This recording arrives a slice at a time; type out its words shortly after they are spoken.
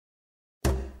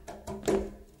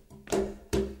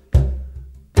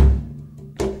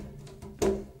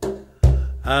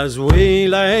as we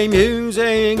lay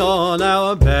musing on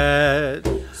our bed,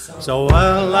 so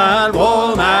well and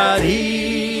warm at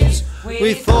ease,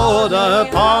 we thought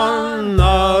upon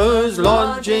those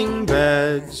lodging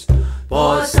beds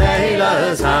for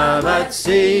sailors have at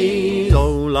sea.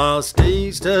 Oh, last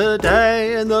Easter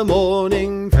day in the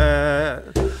morning fair,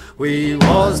 we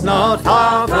was not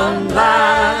far from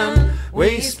land.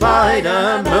 We spied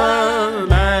a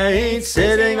mermaid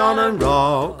sitting on a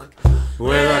rock,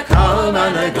 with a comb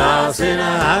and a glass in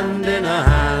her hand, in her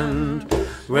hand,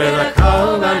 with a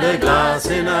comb and a glass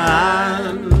in her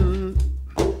hand.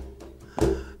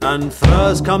 And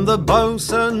first come the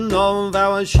boatswain of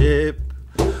our ship,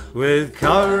 with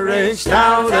courage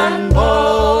stout and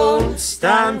bold.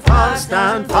 Stand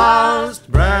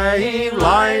fast, brave,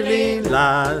 lively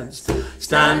lads.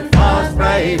 Stand fast,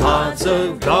 brave hearts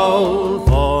of gold.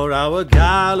 For our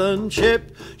gallant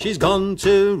ship, she's gone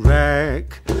to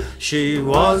wreck. She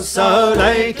was so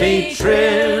lately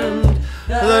trimmed,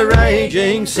 the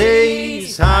raging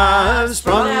seas have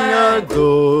sprung her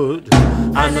good,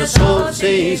 and the salt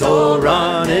seas all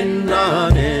run in,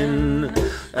 run in,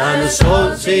 and the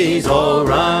salt seas all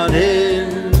run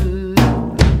in.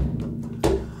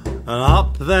 And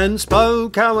up then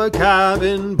spoke our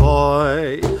cabin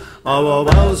boy, oh, a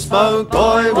well-spoke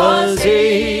boy was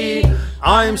he.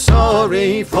 I'm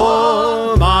sorry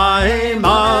for my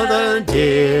mother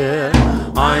dear,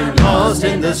 I'm lost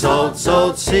in the salt,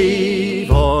 salt sea.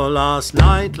 For last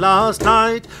night,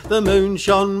 the moon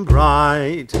shone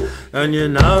bright, and you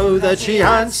know that she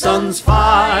had sons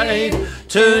 5.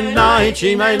 Tonight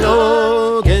she may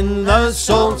look in the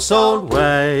salt, salt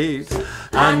wave,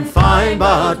 and find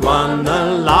but one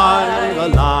alive,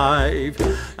 alive,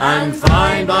 and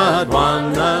find but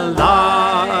one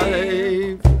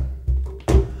alive.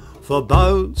 For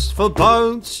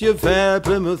boats, you fair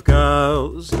Plymouth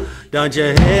girls, don't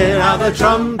you hear how the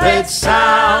trumpets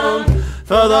sound?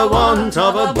 For the want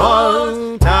of a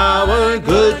boat, our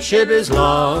good ship is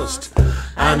lost,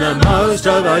 and the most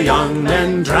of our young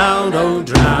men drowned, oh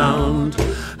drowned,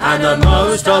 and the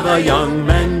most of our young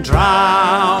men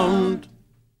drowned.